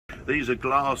These are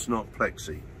glass, not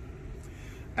plexi,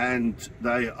 and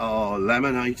they are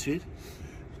laminated,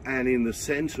 and in the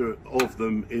center of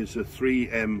them is a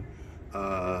 3M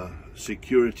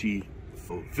security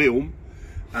film,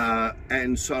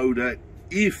 and so that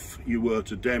if you were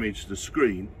to damage the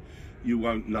screen, you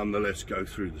won't nonetheless go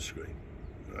through the screen.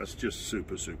 That's just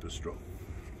super strong.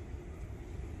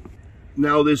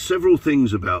 Now there's several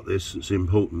things about this that's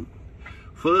important.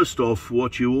 First off,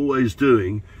 what you're always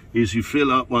doing is you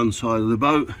fill up one side of the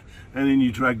boat and then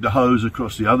you drag the hose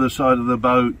across the other side of the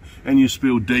boat and you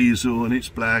spill diesel and it's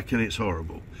black and it's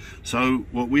horrible. So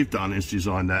what we've done is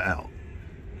design that out.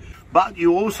 But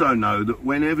you also know that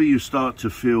whenever you start to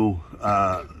fill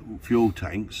fuel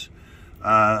tanks,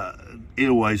 it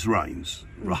always rains,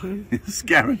 right? It's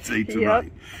guaranteed to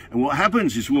rain. And what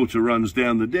happens is water runs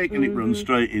down the deck and it runs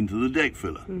straight into the deck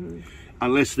filler,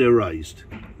 unless they're raised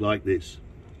like this.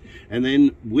 And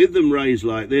then with them raised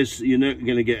like this, you're not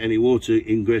going to get any water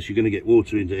ingress. You're going to get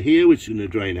water into here, which is going to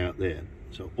drain out there.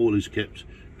 So all is kept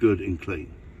good and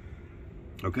clean.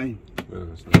 Okay? Oh,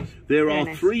 that's nice. There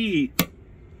are 3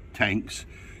 tanks,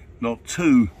 not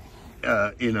 2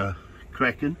 in a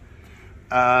Kraken.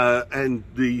 And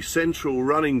the central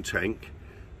running tank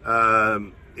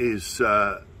is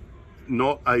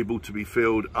not able to be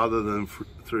filled other than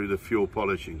through the fuel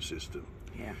polishing system.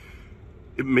 Yeah.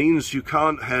 It means you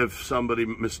can't have somebody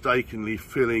mistakenly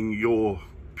filling your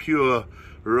pure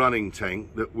running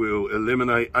tank that will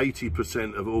eliminate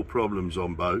 80% of all problems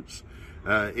on boats.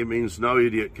 It means no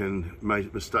idiot can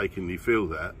mistakenly fill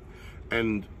that.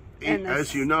 And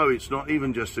as you know, it's not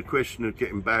even just a question of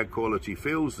getting bad quality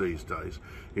fuels these days.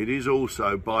 It is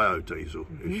also biodiesel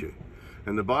issue.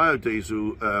 And the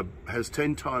biodiesel has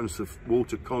 10 times the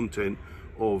water content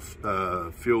of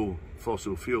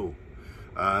fossil fuel.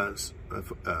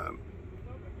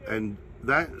 And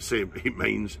that simply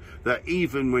means that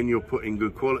even when you're putting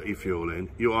good quality fuel in,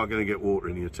 you are going to get water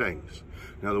in your tanks.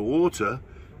 Now the water,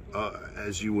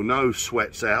 as you will know,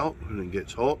 sweats out and it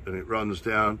gets hot and it runs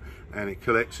down and it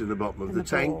collects in the bottom of the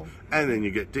tank, and then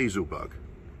you get diesel bug.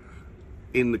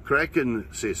 In the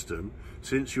Kraken system,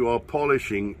 since you are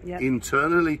polishing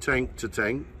internally tank to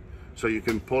tank, so you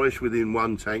can polish within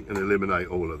one tank and eliminate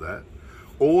all of that,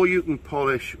 or you can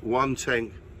polish one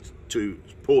tank to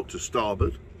port to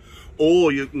starboard,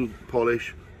 or you can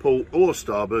polish port or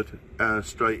starboard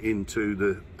straight into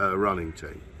the running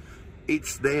tank.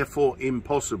 It's therefore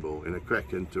impossible in a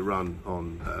Kraken to run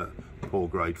on poor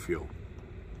grade fuel.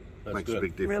 That's Makes good. a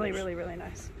big difference. Really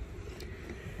nice.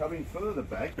 Coming further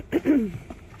back,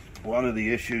 one of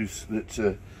the issues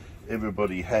that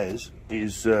everybody has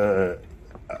is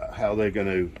how they're going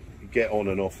to get on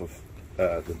and off of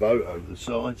the boat over the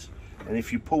sides. And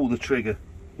if you pull the trigger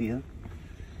here,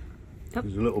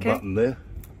 there's a little button there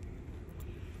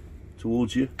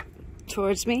towards you.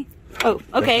 Towards me? Oh,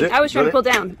 okay. I was trying to pull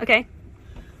down. Okay.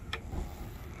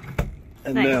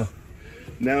 And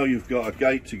now you've got a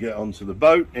gate to get onto the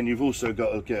boat, and you've also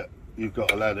got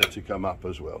a ladder to come up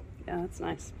as well. Yeah, that's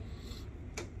nice.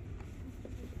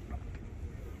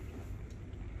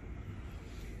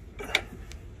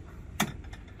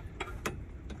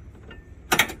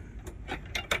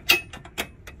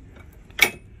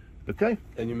 Okay.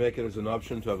 And you make it as an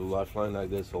option to have a lifeline like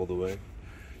this all the way?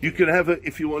 You can have it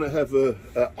if you want to have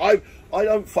I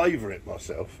don't favour it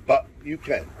myself, but you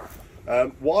can.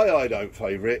 Why I don't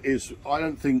favour it is I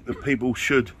don't think that people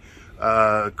should,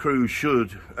 crews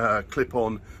should clip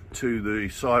on to the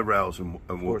side rails and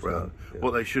walk around. Yeah.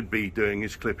 What they should be doing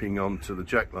is clipping onto the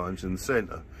jack lines in the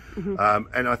centre.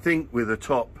 And I think with a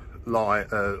top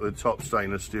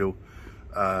stainless steel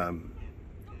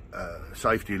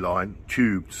safety line,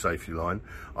 tubed safety line,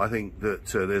 I think that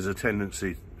there's a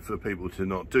tendency for people to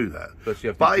not do that.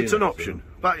 But it's an option.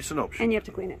 But it's an option. And you have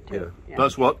to clean it too. Yeah.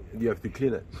 That's what? You have to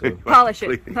clean it. So. Polish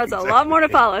it. That's a lot more to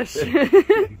polish.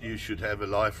 You should have a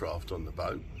life raft on the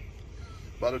boat.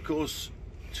 But of course,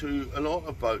 to a lot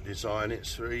of boat design,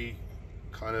 it's very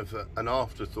kind of an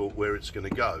afterthought where it's going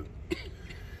to go.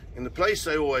 And the place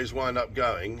they always wind up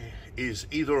going is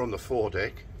either on the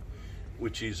foredeck,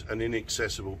 which is an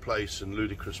inaccessible place and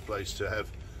ludicrous place to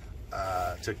have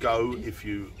to go if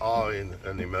you are in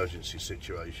an emergency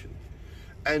situation.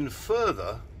 And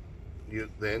further,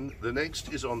 then the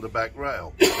next is on the back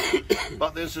rail.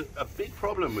 But there's a big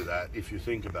problem with that if you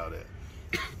think about it.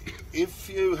 If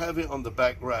you have it on the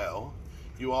back rail,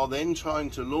 you are then trying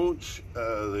to launch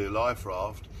the life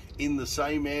raft in the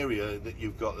same area that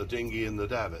you've got the dinghy and the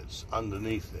davits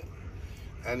underneath it.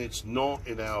 And it's not,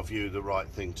 in our view, the right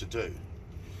thing to do.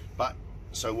 But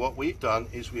so what we've done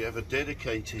is we have a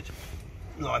dedicated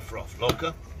life raft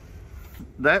locker,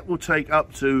 that will take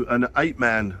up to an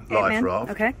 8-man life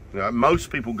raft. Okay.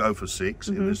 Most people go for 6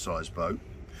 in this size boat,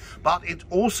 but it's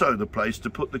also the place to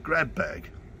put the grab bag.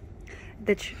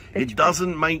 It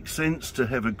doesn't make sense to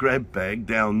have a grab bag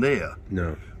down there.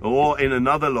 No. Or in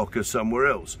another locker somewhere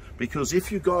else, because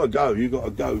if you gotta go, you gotta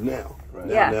go now. Right?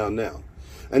 Now.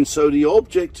 And so the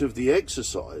object of the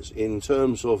exercise in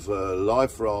terms of a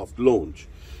life raft launch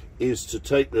is to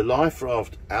take the life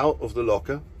raft out of the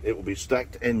locker. It will be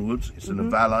stacked endwards. It's in a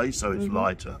valet, so it's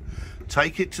lighter.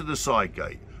 Take it to the side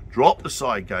gate, drop the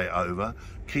side gate over,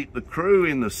 keep the crew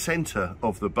in the center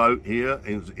of the boat here,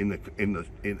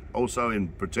 also in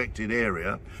protected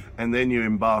area, and then you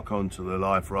embark onto the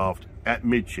life raft at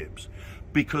midships,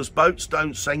 because boats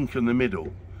don't sink in the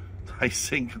middle. They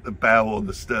sink at the bow or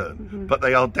the stern, but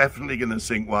they are definitely going to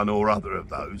sink one or other of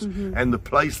those, and the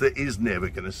place that is never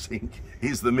going to sink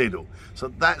is the middle. So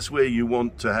that's where you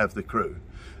want to have the crew.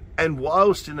 And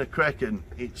whilst in a Kraken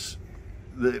it's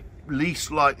the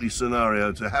least likely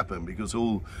scenario to happen because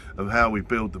all of how we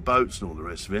build the boats and all the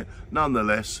rest of it,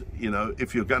 nonetheless, you know,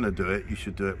 if you're going to do it, you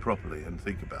should do it properly and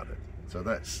think about it. So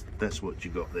that's what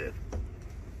you got there.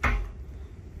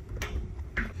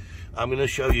 I'm going to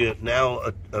show you now,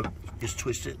 just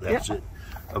twist it, that's it,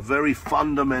 a very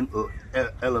fundamental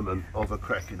element of a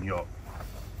Kraken yacht.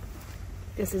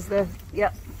 This is the,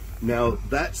 Now,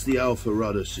 that's the alpha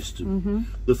rudder system.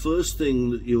 The first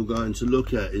thing that you're going to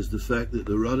look at is the fact that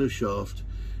the rudder shaft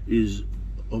is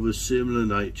of a similar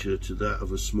nature to that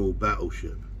of a small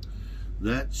battleship.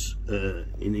 That's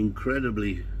an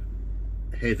incredibly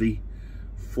heavy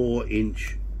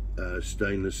 4-inch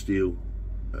stainless steel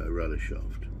rudder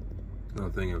shaft. I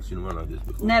don't think I've seen one like this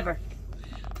before. Never.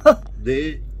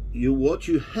 What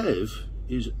you have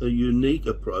is a unique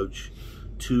approach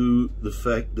to the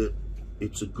fact that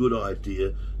it's a good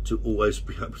idea to always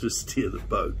be able to steer the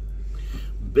boat.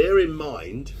 Bear in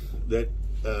mind that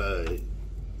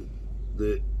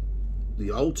the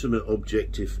ultimate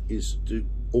objective is to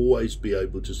always be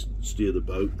able to steer the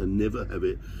boat and never have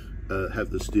it have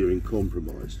the steering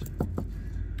compromised.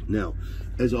 Now,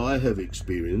 as I have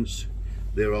experienced,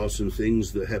 there are some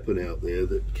things that happen out there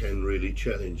that can really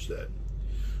challenge that.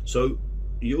 So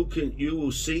you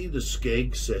will see the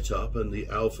skeg set up and the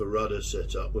alpha rudder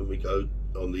set up when we go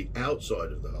on the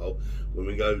outside of the hull, when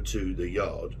we go to the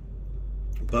yard.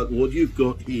 But what you've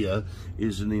got here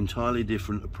is an entirely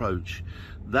different approach.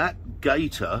 That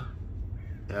gaiter,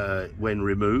 when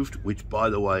removed, which by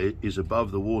the way is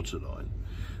above the waterline,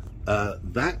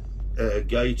 that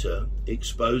gaiter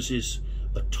exposes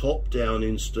a top-down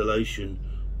installation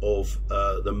of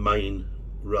the main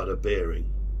rudder bearing,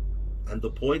 and the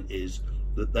point is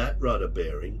that rudder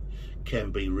bearing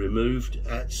can be removed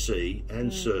at sea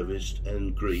and serviced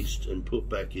and greased and put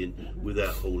back in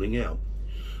without hauling out.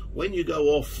 When you go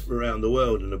off around the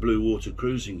world in a blue water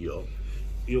cruising yacht,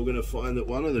 you're going to find that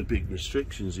one of the big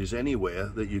restrictions is anywhere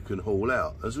that you can haul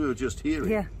out, as we were just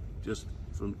hearing just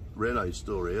from Renee's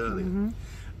story earlier.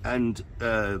 And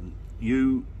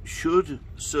you should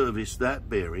service that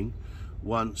bearing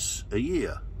once a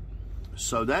year.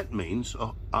 So that means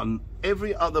on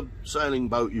every other sailing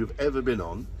boat you've ever been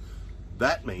on,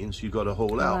 that means you've got to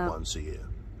haul out once a year.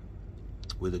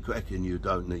 With a Kraken you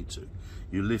don't need to.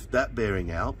 You lift that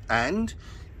bearing out, and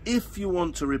if you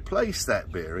want to replace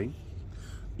that bearing,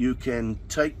 you can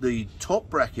take the top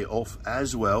bracket off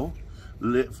as well.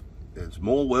 There's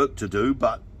more work to do,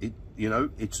 but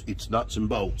it's nuts and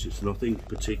bolts. It's nothing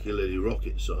particularly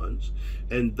rocket science,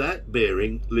 and that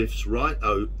bearing lifts right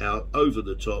out over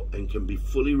the top and can be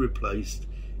fully replaced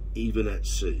even at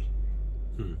sea.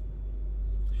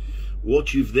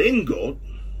 What you've then got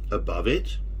above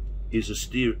it is a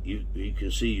steer. You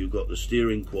can see you've got the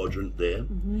steering quadrant there,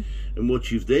 and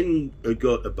what you've then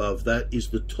got above that is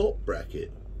the top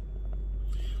bracket.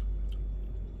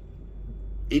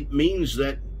 It means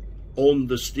that on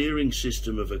the steering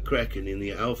system of a Kraken in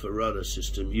the alpha rudder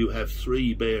system, you have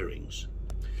 3 bearings,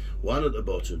 one at the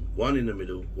bottom, one in the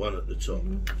middle, one at the top,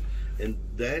 and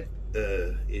that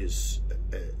is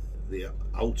the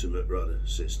ultimate rudder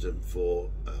system for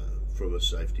from a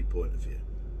safety point of view.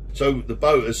 So the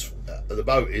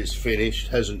boat is finished,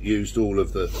 hasn't used all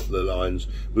of the lines.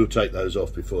 We'll take those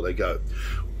off before they go.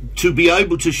 To be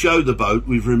able to show the boat,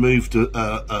 we've removed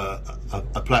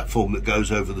a platform that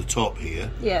goes over the top here.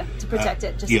 Yeah, to protect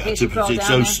it, just in case you fall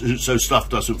down there. So stuff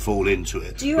doesn't fall into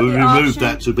it. Do you have the option? Removed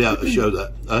that to be able to show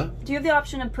that. Do you have the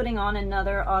option of putting on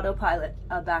another autopilot,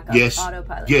 a backup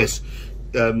autopilot? Yes.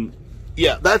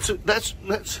 Yeah, that's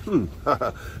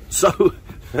so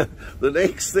the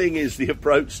next thing is the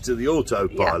approach to the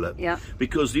autopilot.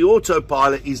 Because the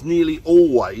autopilot is nearly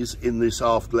always in this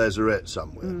aft lazarette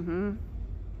somewhere.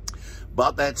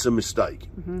 But that's a mistake.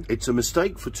 It's a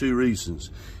mistake for two reasons.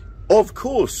 Of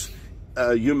course,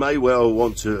 you may well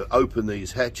want to open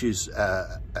these hatches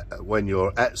when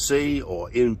you're at sea or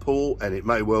in port, and it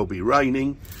may well be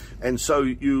raining, and so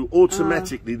you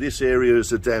automatically, this area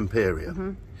is a damp area.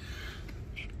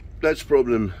 That's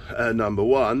problem number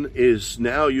one, is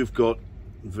now you've got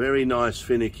very nice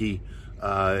finicky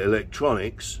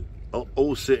electronics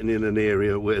all sitting in an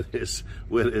area where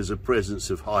there's a presence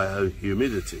of higher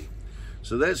humidity.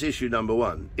 So that's issue number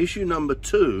one. Issue number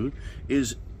two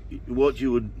is what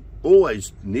you would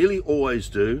nearly always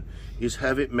do, is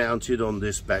have it mounted on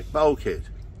this back bulkhead.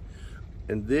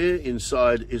 And there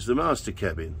inside is the master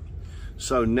cabin.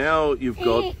 So now you've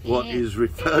got what is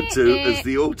referred to as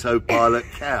the autopilot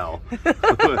cow.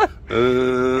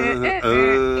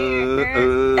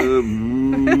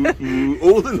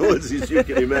 All the noises you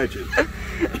can imagine.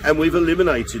 And we've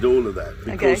eliminated all of that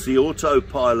because the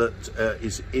autopilot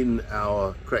is in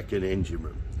our Kraken engine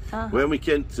room. When we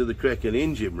get to the Kraken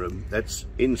engine room, that's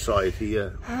inside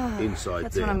here, inside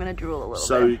that's there. when I'm going to drool a little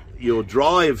so bit. your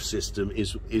drive system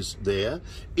is there.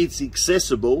 It's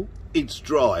accessible. It's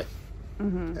dry.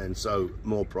 And so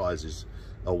more prizes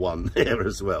are won there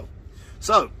as well.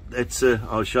 So let's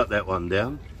I'll shut that one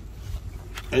down.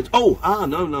 And no,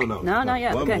 not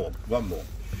yet. One more.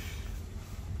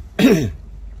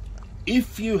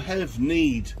 If you have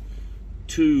need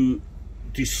to,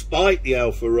 despite the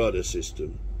alpha rudder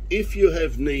system, if you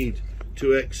have need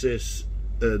to access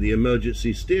the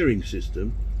emergency steering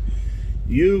system,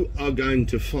 you are going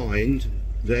to find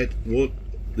that what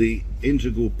the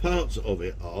integral parts of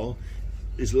it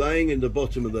is laying in the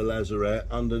bottom of the lazarette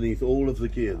underneath all of the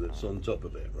gear that's on top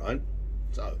of it, right?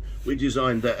 So we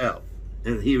designed that out,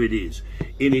 and here it is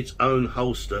in its own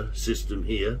holster system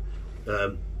here,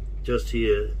 just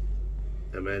here,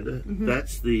 Amanda.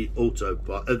 That's the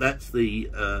autopilot. That's the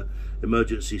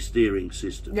emergency steering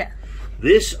system. Yeah.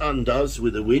 This undoes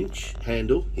with a winch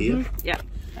handle here. Yeah,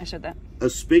 I showed that. A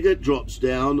spigot drops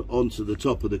down onto the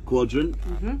top of the quadrant,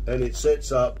 and it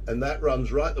sets up, and that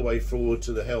runs right the way forward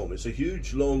to the helm. It's a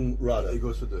huge, long rudder. It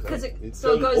goes to the helm.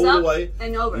 So it goes all up the way.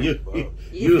 and over.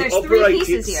 You There's operate 3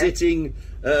 pieces it here. sitting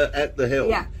at the helm.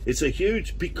 Yeah. It's a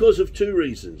huge, because of two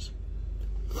reasons.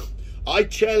 I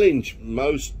challenge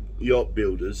most yacht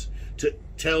builders to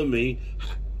tell me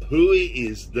who it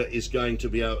is that is going to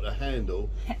be able to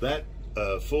handle that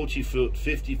 40 foot,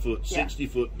 50 foot, 60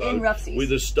 foot boat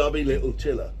with a stubby little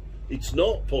tiller. It's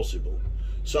not possible.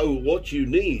 So what you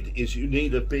need is you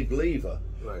need a big lever.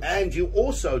 Right. And you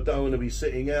also don't want to be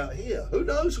sitting out here. Who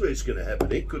knows where it's going to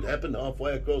happen? It could happen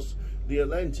halfway across the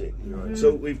Atlantic.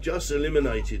 So we've just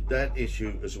eliminated that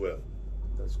issue as well.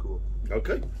 That's cool.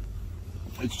 Okay.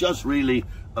 It's just really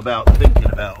about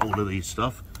thinking about all of these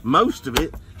stuff. Most of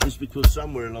it is because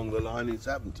somewhere along the line it's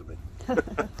happened to me.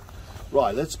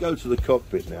 Right, let's go to the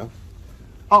cockpit now.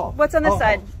 What's on this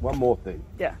side? One more thing.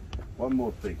 Yeah. One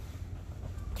more thing.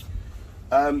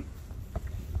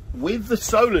 With the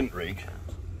Solent rig,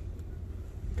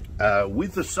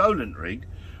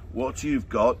 what you've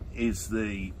got is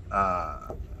the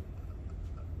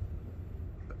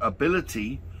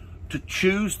ability to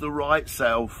choose the right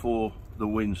sail for the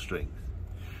wind strength.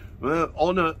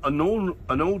 On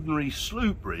an ordinary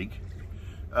sloop rig,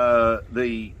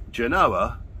 the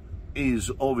Genoa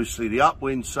is obviously the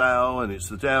upwind sail, and it's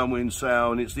the downwind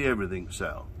sail, and it's the everything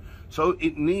sail. So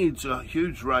it needs a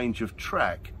huge range of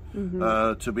track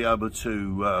to be able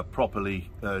to properly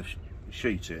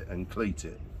sheet it and cleat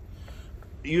it.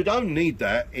 You don't need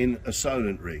that in a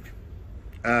Solent rig.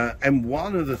 And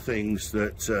one of the things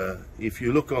that, if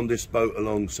you look on this boat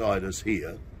alongside us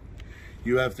here,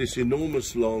 you have this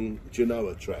enormous long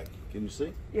Genoa track. Can you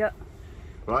see? Yeah.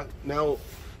 Right, now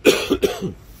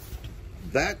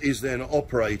that is then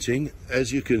operating,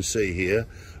 as you can see here,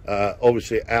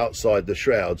 obviously outside the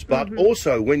shrouds, but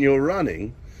also when you're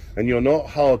running and you're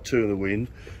not hard to the wind,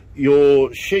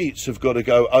 your sheets have got to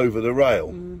go over the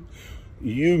rail.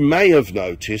 You may have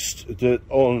noticed that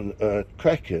on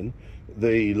Kraken,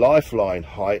 the lifeline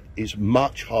height is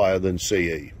much higher than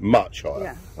CE, much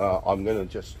higher. Yeah. I'm going to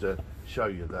just show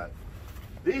you that.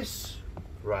 This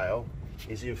rail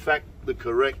is in fact the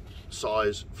correct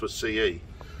size for CE,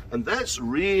 and that's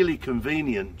really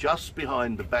convenient just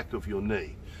behind the back of your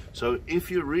knee. So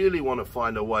if you really want to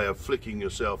find a way of flicking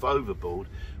yourself overboard,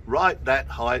 right, that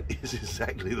height is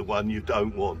exactly the one you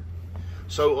don't want.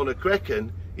 So on a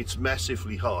Kraken, it's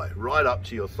massively high, right up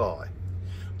to your thigh.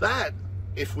 That,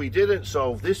 if we didn't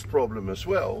solve this problem as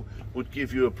well, would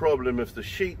give you a problem of the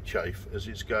sheet chafe as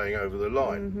it's going over the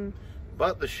line.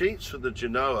 But the sheets for the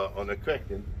Genoa on a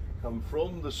Kraken come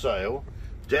from the sail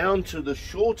down to the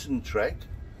shortened track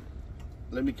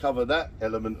let me cover that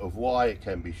element of why it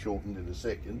can be shortened in a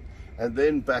second, and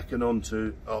then back and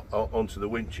onto the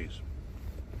winches.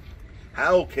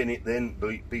 How can it then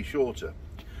be shorter?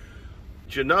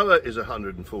 Genoa is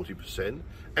 140%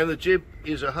 and the jib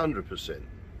is 100%.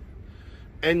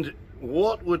 And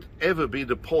what would ever be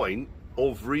the point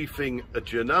of reefing a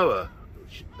Genoa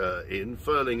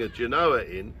furling a Genoa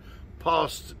in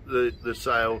past the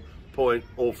sail point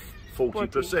of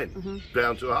 40%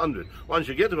 down to 100? Once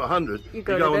you get to 100, you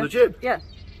go on the jib. Yeah.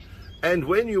 And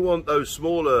when you want those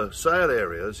smaller sail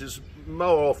areas, is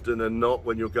more often than not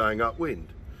when you're going upwind.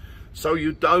 So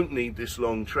you don't need this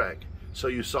long track. So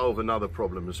you solve another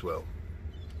problem as well.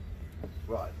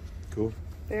 Right. Cool.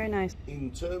 Very nice.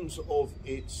 In terms of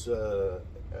its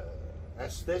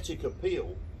aesthetic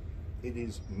appeal, it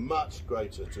is much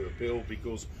greater to appeal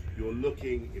because you're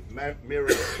looking, it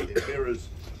mirrors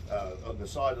on the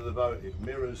side of the boat, it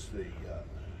mirrors the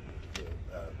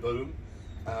boom,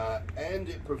 and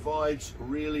it provides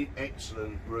really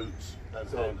excellent roots and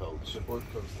handholds. The boat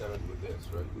comes down with this,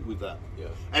 right? With that. Yeah.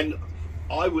 And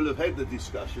I will have had the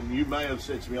discussion. You may have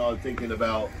said to me, I'm thinking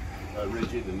about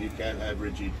rigid, and you can have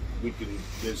rigid.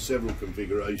 There's several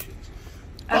configurations.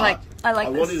 I like I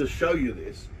this. wanted to show you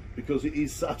this because it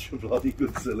is such a bloody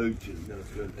good solution. That's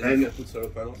good. And you can put solar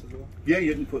panels as well? Yeah,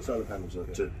 you can put solar panels on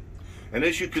it too. And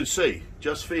as you can see,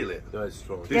 just feel it. No, it's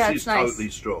strong. This is nice. totally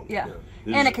strong. Yeah. This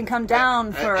And is- it can come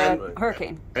down for a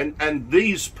hurricane. And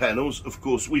these panels, of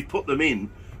course, we've put them in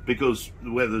because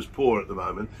the weather's poor at the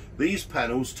moment. These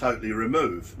panels totally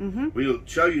remove. We'll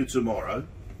show you tomorrow.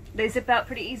 They zip out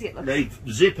pretty easy, it looks. They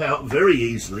zip out very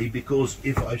easily because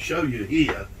if I show you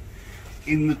here,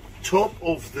 in the top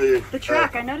of the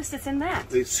track, I noticed it's in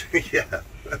that. It's yeah.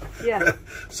 Yeah.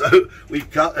 So we've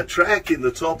cut a track in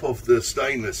the top of the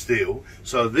stainless steel.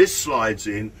 So this slides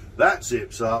in, that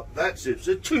zips up, that zips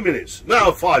in 2 minutes.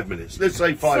 No, 5 minutes. Let's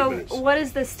say 5 minutes. So what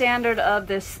is the standard of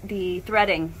the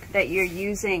threading that you're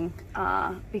using?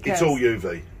 Because It's all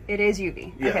UV. it is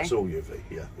UV. Yeah, Okay. it's all UV.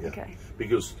 Yeah, yeah. Okay.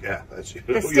 Because that's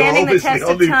The standing the test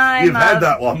of time. You've had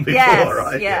that one before, yes,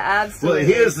 right? Yeah, absolutely. Well,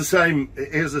 here's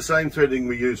the same threading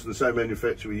we use for the same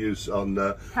manufacturer we use on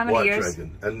How many White years?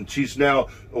 Dragon, and she's now,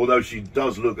 although she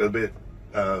does look a bit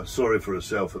sorry for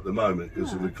herself at the moment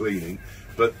because of the cleaning,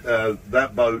 but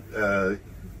that boat,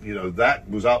 you know, that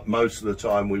was up most of the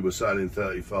time. We were sailing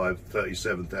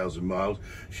 37,000 miles.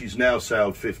 She's now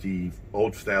sailed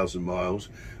 50-odd thousand miles.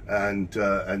 And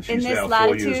she's now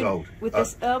 4 years old. With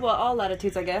this, well, all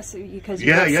latitudes, I guess, because you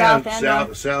yeah, go yeah, south and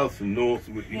north. south and north.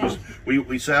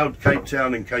 We sailed Cape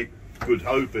Town and Cape Good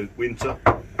Hope in winter.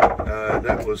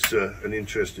 That was an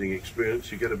interesting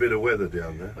experience. You get a bit of weather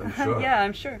down there. I'm sure. Yeah,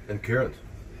 I'm sure. And current.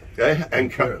 Yeah,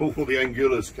 and all the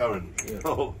Anguillas current. Yeah.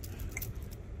 Oh.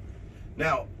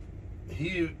 Now,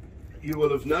 here you will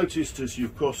have noticed as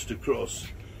you've crossed across,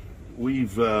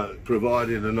 we've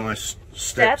provided a nice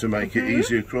step to make it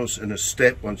easier across, and a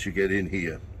step once you get in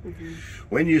here.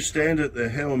 When you stand at the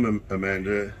helm,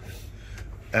 Amanda,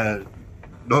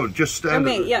 no, just stand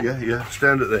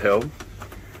stand at the helm.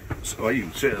 So you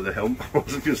can sit at the helm. I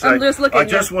was gonna say, I'm just looking, I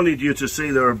just wanted you to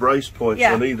see there are brace points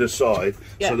on either side,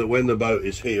 Yeah. so that when the boat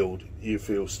is heeled, you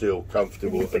feel still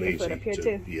comfortable and your foot easy. up here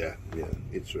too. Yeah,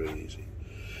 it's really easy.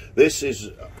 This is,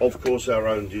 of course, our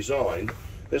own design.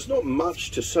 There's not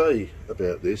much to say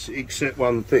about this except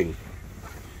one thing.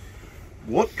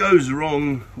 What goes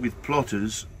wrong with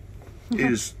plotters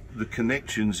is the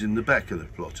connections in the back of the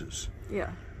plotters. Yeah.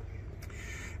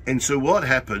 And so what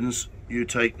happens, you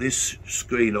take this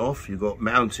screen off, you've got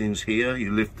mountings here,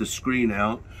 you lift the screen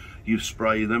out, you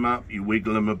spray them up, you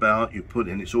wiggle them about, you put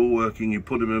in, it's all working, you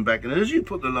put them in back, and as you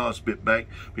put the last bit back,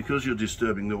 because you're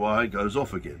disturbing the wire, it goes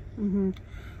off again.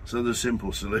 So the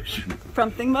simple solution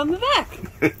Front thing on the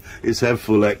back. is have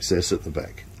full access at the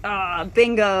back. Ah,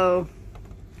 bingo.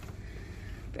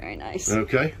 Very nice.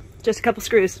 Okay? Just a couple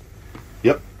screws.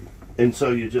 Yep. And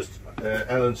so you just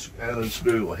Allen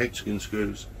screw or hexagon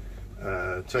screws,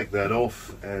 take that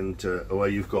off, and away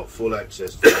you've got full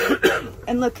access to the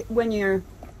And look, when you're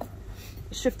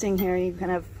shifting here, you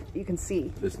can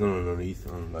see. There's none underneath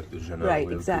on like the Genoa. Right,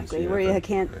 where you exactly. can see Where you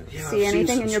anything. can't Yeah, see I've anything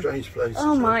seen in some your. strange places.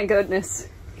 Oh my goodness.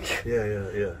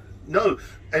 Yeah. No,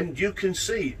 and you can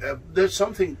see there's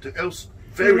something else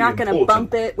very You're not going to important.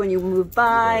 bump it when you move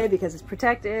by because it's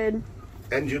protected.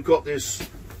 And you've got this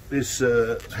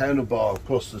handlebar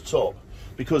across the top,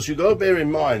 because you've got to bear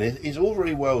in mind it's all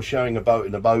very well showing a boat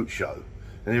in a boat show,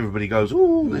 and everybody goes,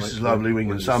 "Oh, this is lovely, we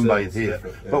can sunbathe here."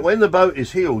 different, yeah. But when the boat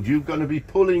is heeled, you're going to be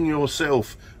pulling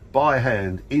yourself by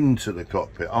hand into the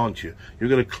cockpit, aren't you? You're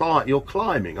going to climb. You're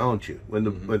climbing, aren't you?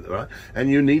 Right? And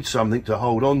you need something to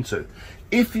hold on to.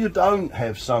 If you don't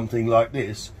have something like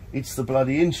this, it's the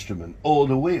bloody instrument or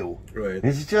the wheel. Right.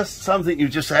 It's just something you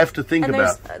just have to think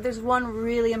about. There's one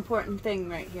really important thing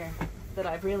right here that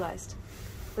I've realized.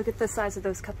 Look at the size of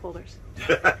those cup holders.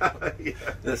 Yeah.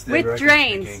 That's the With American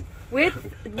drains.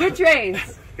 speaking. With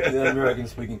drains. The American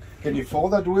speaking. Can you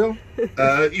fold that wheel?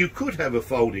 You could have a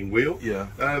folding wheel. Yeah.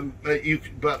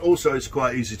 But also it's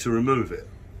quite easy to remove it.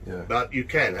 Yeah. But you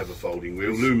can have a folding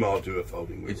wheel. Lumar do a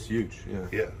folding wheel. It's huge.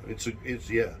 Yeah. Yeah.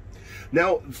 Yeah.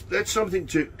 Now that's something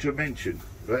to mention,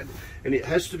 right? And it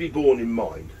has to be borne in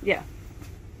mind. Yeah.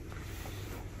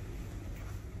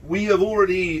 We have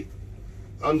already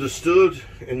understood,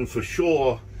 and for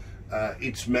sure,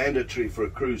 it's mandatory for a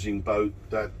cruising boat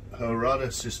that her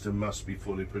rudder system must be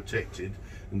fully protected,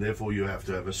 and therefore you have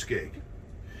to have a skeg.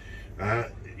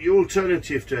 The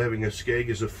alternative to having a skeg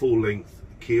is a full-length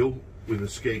keel with a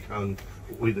skeg hung,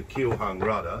 with a keel hung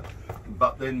rudder,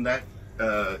 but then that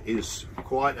is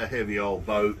quite a heavy old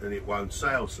boat and it won't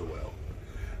sail so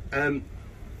well.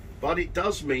 But it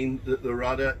does mean that the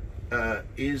rudder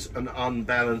is an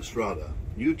unbalanced rudder.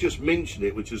 You just mentioned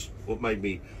it, which is what made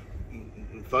me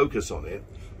focus on it.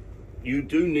 You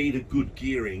do need a good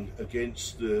gearing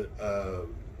against the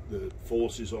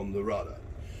forces on the rudder.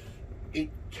 It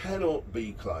cannot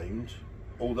be claimed,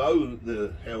 although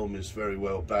the helm is very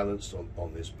well balanced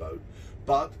on this boat,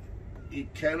 but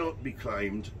it cannot be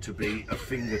claimed to be a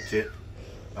fingertip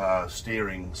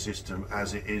steering system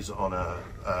as it is on a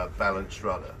balanced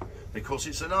rudder, because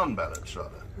it's an unbalanced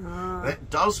rudder. That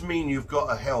does mean you've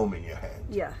got a helm in your hand.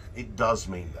 Yeah. It does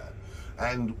mean that.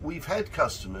 And we've had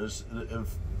customers that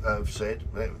have said,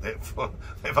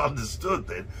 they've understood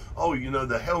then, oh, you know,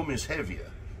 the helm is heavier.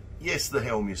 Yes, the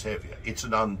helm is heavier. It's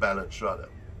an unbalanced rudder.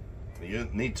 You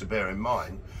need to bear in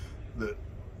mind that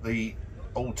the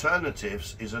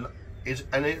alternatives and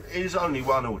it is only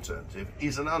one alternative,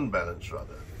 is an unbalanced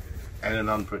rudder and an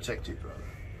unprotected rudder.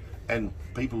 And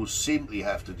people simply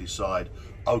have to decide,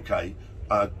 okay,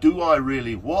 do I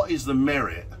really, what is the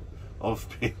merit of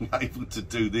being able to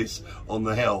do this on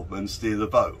the helm and steer the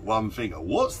boat, one finger?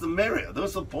 What's the merit?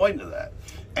 What's the point of that?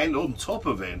 And on top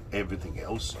of everything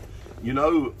else, you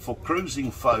know, for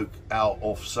cruising folk out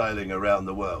off sailing around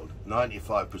the world,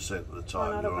 95% of the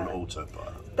time you're on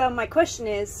autopilot. But my question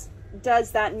is,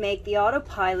 does that make the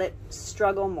autopilot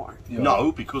struggle more? Yeah.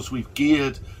 No, because we've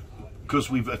geared, because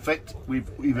we've affected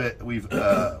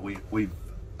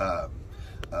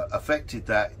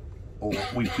that, or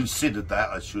we've considered that,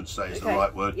 I should say is the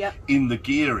right word, in the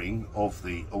gearing of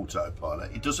the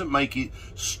autopilot. It doesn't make it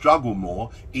struggle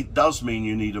more. It does mean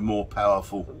you need a more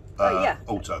powerful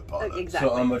autopilot. Exactly.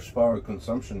 So how much power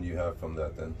consumption do you have from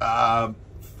that then?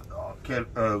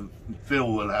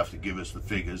 Phil will have to give us the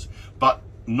figures, but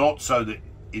not so that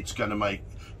it's going to make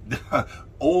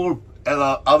all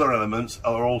other elements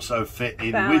are also fit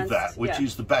in with that, which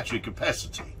is the battery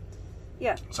capacity.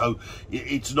 Yeah. So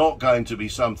it's not going to be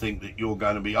something that you're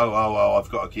going to be, oh, I've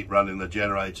got to keep running the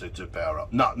generator to power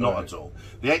up. No, not at all.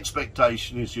 The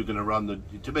expectation is you're going to run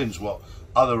it depends what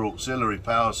other auxiliary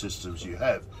power systems you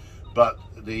have, but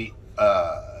the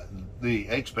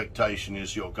expectation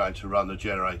is you're going to run the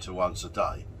generator once a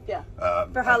day. Yeah.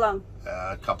 For how long?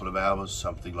 A couple of hours,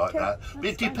 something like that. But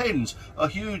it depends. A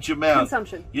huge amount.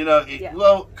 Consumption. You know,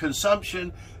 well,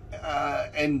 consumption,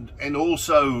 and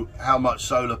also how much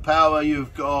solar power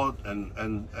you've got, and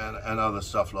other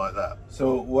stuff like that.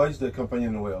 So why is the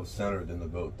companion wheel centered in the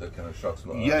boat? That kind of shocks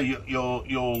me. Yeah,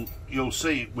 you'll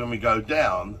see when we go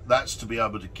down. That's to be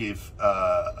able to give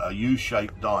a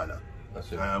U-shaped dyno,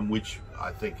 which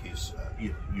I think is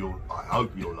I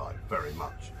hope you'll like very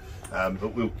much.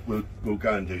 But we'll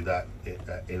go and do that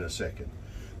in a second.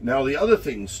 Now, the other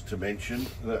things to mention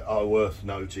that are worth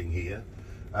noting here,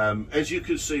 as you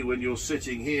can see when you're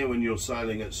sitting here, when you're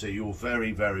sailing at sea, you're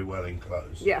very, very well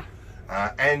enclosed. Yeah.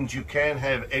 And you can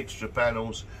have extra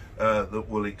panels that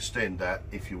will extend that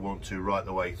if you want to right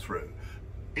the way through.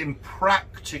 In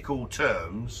practical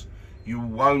terms, you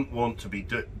won't want to be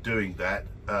doing that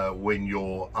when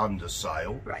you're under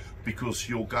sail, because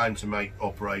you're going to make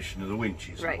operation of the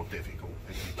winches more difficult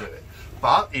if you do it.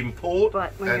 But in port,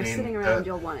 but when you're sitting around,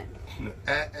 you'll want it.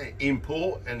 In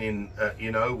port and in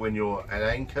you know, when you're at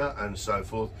anchor and so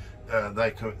forth,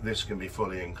 this can be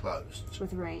fully enclosed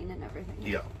with rain and everything.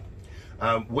 Yeah.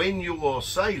 When you're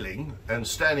sailing and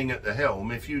standing at the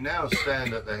helm, if you now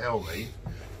stand at the helm,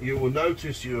 you will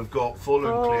notice you have got full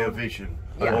and clear vision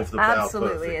Yeah, of the bow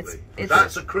absolutely. perfectly. It's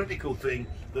That's a critical thing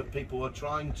that people are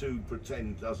trying to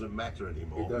pretend doesn't matter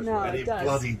anymore. It does. No, and it it does.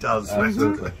 bloody does.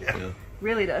 Absolutely. Yeah.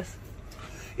 really does.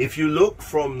 If you look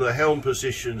from the helm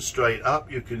position straight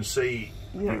up, you can see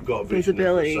you've got vision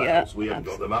Visibility, of the yeah. sails. We haven't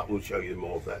got them up. We'll show you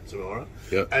more of that tomorrow.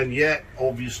 Yeah. And yet,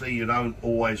 obviously, you don't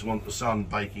always want the sun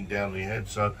baking down your head.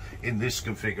 So, in this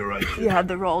configuration, You had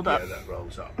the rolled up. yeah, that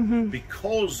rolls up.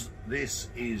 Because this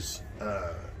is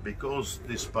because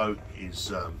this boat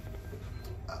is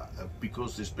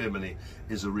because this bimini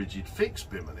is a rigid fixed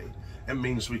bimini, it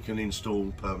means we can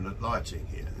install permanent lighting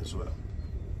here as well.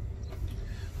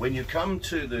 When you come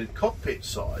to the cockpit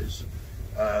size,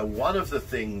 one of the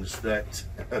things that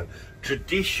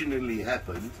traditionally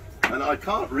happened, and I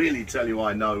can't really tell you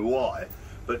I know why,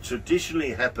 but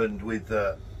traditionally happened with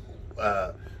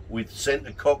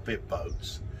centre cockpit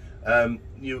boats,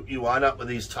 you wind up with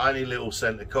these tiny little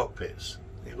centre cockpits.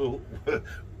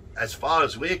 As far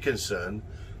as we're concerned,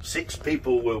 6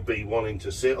 people will be wanting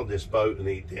to sit on this boat and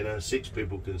eat dinner, 6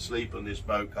 people can sleep on this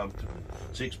boat comfortably,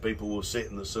 6 people will sit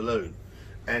in the saloon.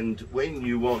 And when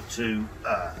you want to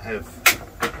have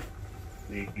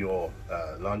your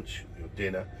lunch, your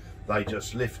dinner, they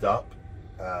just lift up,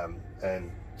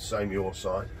 and same your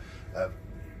side.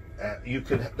 You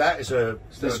can. That is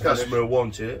this customer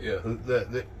wanted it.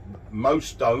 Yeah.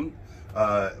 Most don't.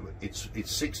 It's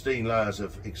 16 layers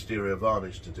of exterior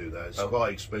varnish to do that. It's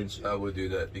quite expensive. I would do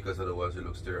that because otherwise it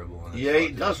looks terrible. Yeah,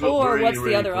 it does look Or really, what's the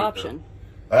really other good, option?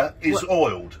 It's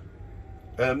oiled.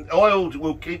 Oiled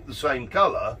will keep the same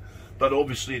colour, but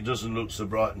obviously it doesn't look so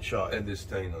bright and shiny. And the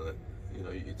stain on it. You know,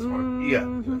 it's hard.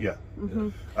 Yeah.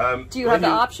 Do you have the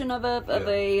option of a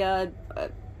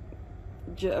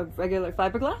regular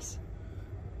fiberglass?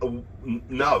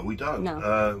 No, we don't.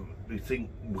 No. We think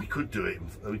we could do it.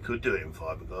 We could do it in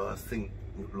fiberglass. I think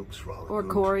it looks rather Or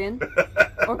good. Corian?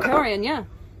 Or Corian, yeah.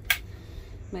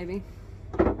 Maybe.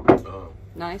 Oh.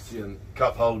 Nice. Yeah,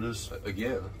 Cup holders.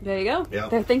 again. There you go. Yeah.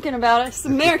 They're thinking about us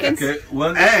Americans. Okay,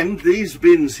 one. And these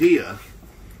bins here,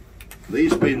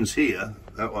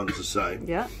 that one's the same.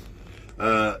 Yeah.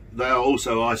 They are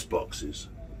also ice boxes.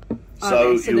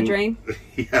 So in the drain?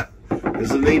 Yeah.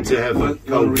 There's a need to have a One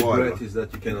cold regret wire. is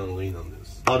that you cannot lean on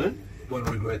this. Pardon? One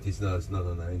regret is that it's not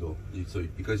an angle.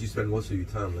 Because you spend most of your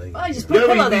time laying. Oh, just put a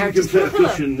pillow there. You can Just put fit a a pillow.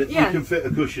 cushion. Yeah. You can fit a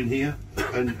cushion here,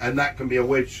 and that can be a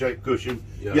wedge-shaped cushion.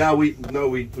 Yeah. We've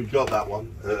got that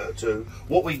one too.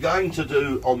 What we're going to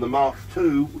do on the Mark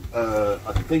II, I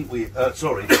think we on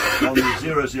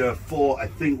the 004, I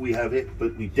think we have it,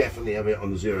 but we definitely have it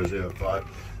on the 005.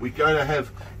 We're going to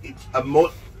have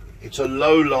it's a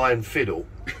low-line fiddle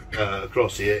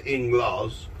across here in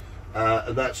glass.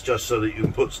 And that's just so that you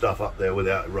can put stuff up there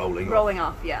without it rolling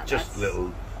off, yeah. Just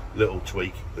that's- little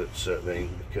tweak that's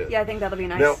being occurred. Yeah, I think that'll be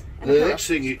nice. Now, And the a next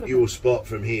pillow. thing you'll spot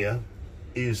from here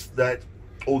is that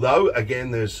although,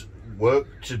 again, there's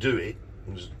work to do it,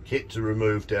 there's kit to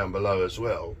remove down below as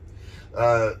well,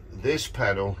 this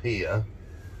panel here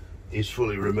is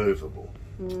fully removable.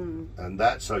 And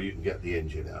that's so you can get the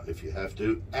engine out if you have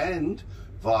to, and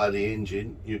via the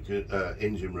engine,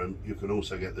 engine room, you can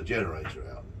also get the generator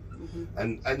out.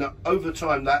 And over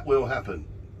time that will happen.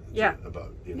 Yeah. To a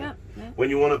boat, you know. Yeah. When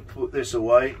you want to put this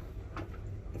away,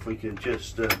 if we can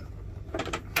just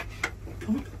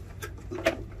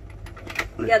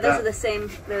Yeah, those are the same.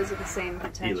 Those are the same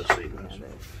potential. You'll see those.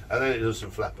 And then it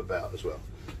doesn't flap about as well.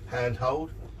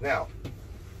 Handhold. Now,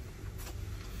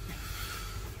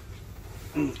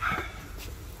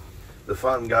 the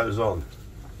fun goes on.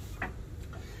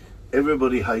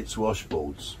 Everybody hates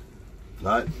washboards,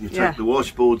 right? You take the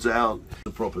washboards out,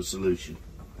 the proper solution.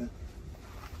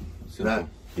 That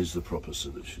is the proper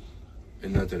solution.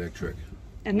 And not electric.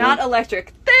 And not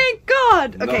electric. Thank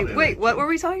God. Not Okay, wait. electric. What were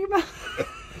we talking about?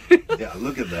 Yeah,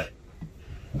 look at that.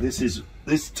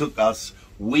 This took us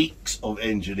weeks of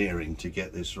engineering to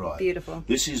get this right. Beautiful.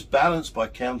 This is balanced by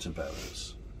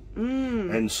counterbalance.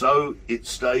 And so it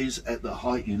stays at the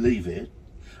height you leave it.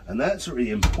 And that's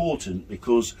really important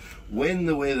because when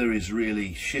the weather is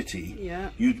really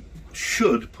shitty, you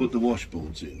should put the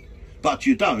washboards in. But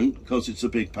you don't because it's a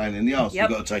big pain in the arse. You've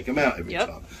got to take them out every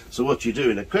time. So what you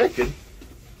do in a Kraken,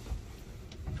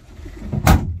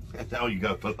 and now you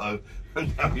go below,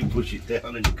 and now you push it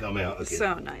down and you come out again.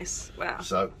 So nice. Wow.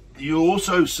 So you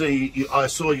also see, I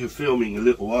saw you filming a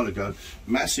little while ago,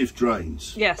 massive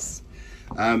drains. Yes.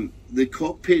 The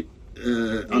cockpit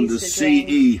under to CE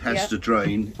drain. has to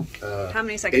drain. How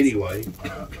many seconds? Anyway,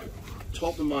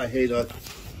 top of my head,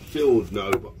 Phil would know,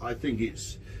 but I think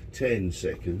it's 10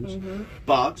 seconds.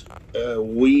 But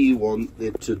we want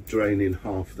it to drain in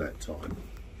half that time.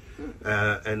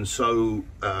 And so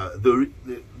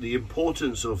the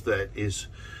importance of that is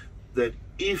that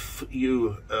if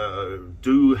you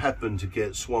do happen to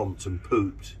get swamped and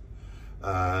pooped,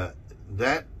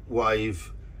 that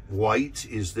wave weight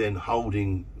is then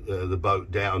holding the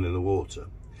boat down in the water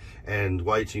and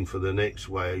waiting for the next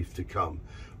wave to come.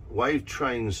 Wave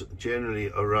trains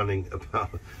generally are running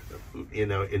about, you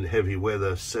know, in heavy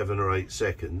weather, 7 or 8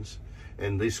 seconds.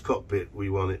 And this cockpit, we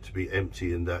want it to be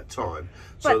empty in that time.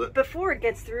 But so that, before it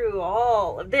gets through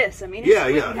all of this, I mean,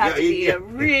 it would have to be a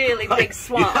really big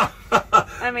swamp.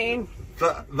 I mean...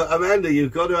 But Amanda,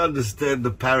 you've got to understand the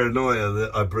paranoia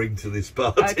that I bring to this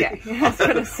party. Okay, I was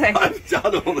going to say. I've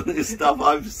done all of this stuff.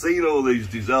 I've seen all these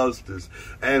disasters.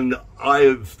 And I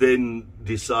have then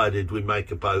decided we make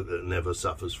a boat that never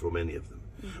suffers from any of them.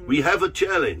 We have a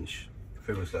challenge.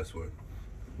 Famous last word.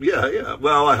 Yeah.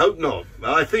 Well, I hope not.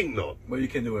 I think not. Well, you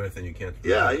can do everything you can.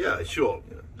 Yeah, sure.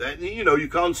 Yeah. And, you know, you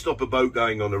can't stop a boat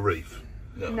going on a reef.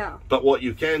 No. But what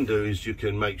you can do is you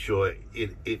can make sure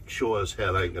it sure as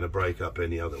hell ain't going to break up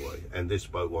any other way. And this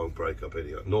boat won't break up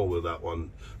any other, nor will that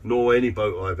one, nor any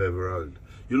boat I've ever owned.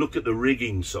 You look at the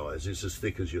rigging size, it's as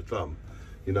thick as your thumb,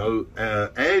 you know,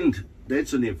 and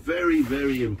that's a very,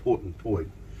 very important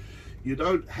point. You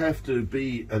don't have to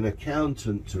be an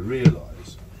accountant to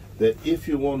realise that if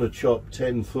you want to chop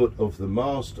 10 foot of the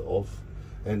mast off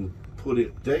and put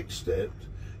it deck stepped,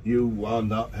 you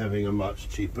wind up having a much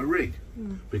cheaper rig.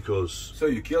 Because... So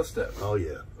you keel step? Oh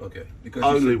yeah. Okay. Because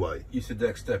only way. You said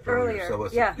deck step earlier. So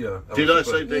yeah. Did I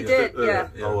say deck step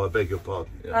earlier? Yeah. Oh, I beg your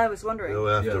pardon. Yeah. I was wondering. You'll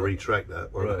have to retract that.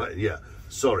 Right. Yeah.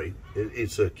 Sorry.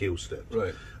 It's a keel step.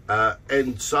 Right.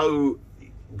 And so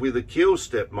with a keel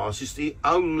step mast, it's the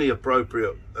only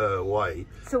appropriate way.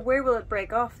 So where will it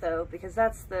break off though? Because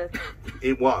that's the...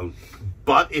 It won't.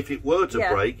 But if it were to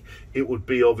break, it would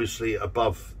be obviously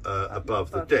above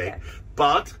the deck. Okay.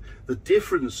 But the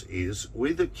difference is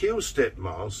with a keel step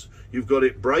mast, you've got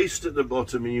it braced at the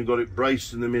bottom and you've got it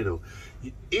braced in the middle.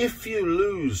 If you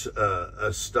lose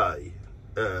a stay,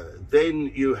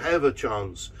 then you have a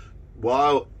chance,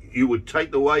 while you would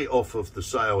take the weight off of the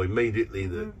sail immediately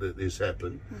that this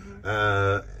happened,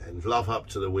 and luff up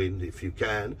to the wind if you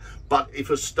can. But if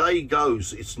a stay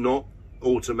goes, it's not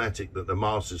automatic that the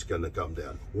mast is going to come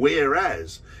down.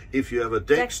 Whereas if you have a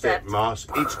deck step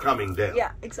mast, it's coming down.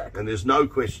 Yeah, exactly. And there's no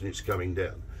question it's coming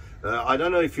down. I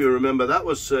don't know if you remember, that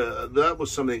was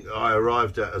something I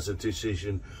arrived at as a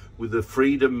decision with the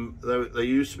Freedom. They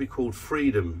used to be called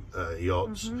Freedom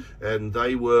yachts, and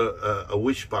they were a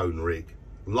wishbone rig,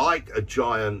 like a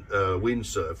giant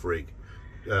windsurf rig,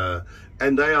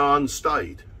 and they are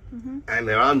unstayed, and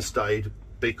they're unstayed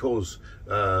because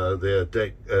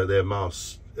their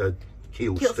masts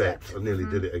keel stepped. I nearly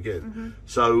did it again.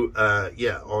 So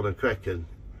yeah, on a Kraken,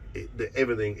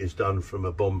 everything is done from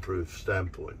a bomb-proof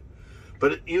standpoint.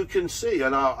 But you can see,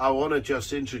 and I want to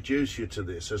just introduce you to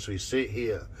this as we sit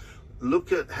here.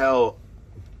 Look at how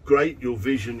great your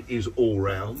vision is all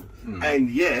round,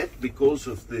 and yet because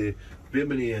of the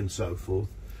bimini and so forth,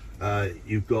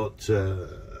 you've got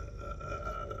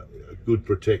good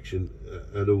protection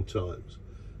at all times,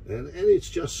 and it's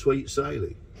just sweet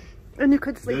sailing. And you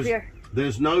could sleep here.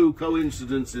 There's no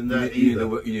coincidence in that either.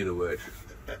 You need a wedge.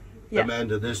 Yeah.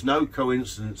 Amanda, there's no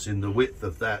coincidence in the width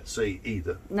of that seat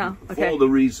either. No, okay. For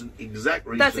the exact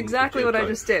reason. That's exactly what I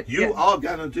just did. You are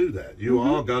going to do that. You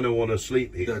are going to want to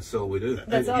sleep here. That's all we do.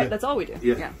 That's all we do.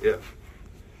 Yeah.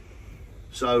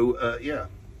 So yeah,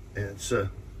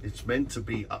 it's meant to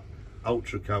be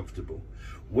ultra comfortable.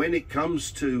 When it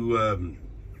comes to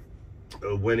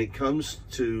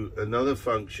another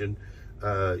function,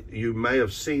 you may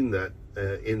have seen that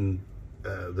in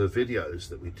the videos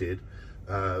that we did.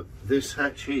 This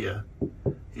hatch here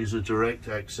is a direct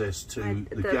access to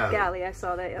the galley. I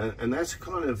saw that, yeah. And that's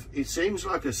kind of, it seems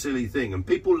like a silly thing, and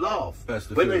people laugh the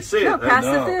when food. they see No, it. pass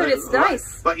the food, it's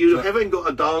nice. But you haven't got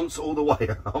to dance all the way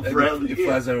up around It here.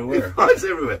 flies everywhere. It flies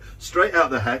everywhere. Straight out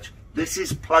the hatch. This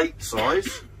is plate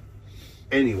size,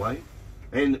 anyway.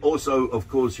 And also, of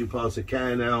course, you pass a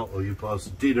can out or you pass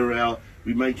a dinner out.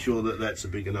 We make sure that that's a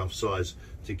big enough size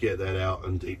to get that out,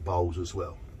 and deep bowls as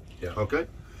well. Yeah. Okay.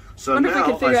 So I wonder now if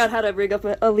we can figure out how to rig up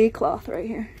a lee cloth right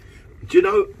here. Do you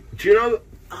know?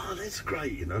 Oh, that's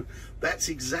great. You know, that's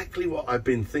exactly what I've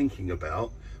been thinking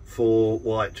about for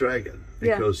White Dragon.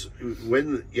 Because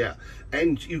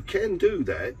and you can do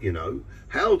that. You know,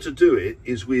 how to do it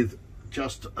is with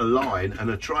just a line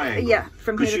and a triangle. Yeah,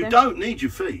 from here to because you there. don't need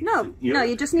your feet. No,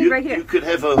 you just need right here. You could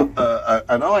have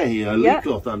an eye here, a lee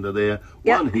cloth under there,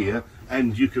 one here,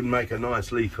 and you can make a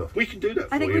nice lee cloth. We can do that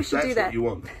for you if that's what you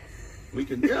want. We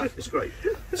can, yeah, it's great.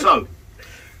 So,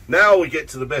 now we get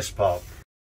to the best part.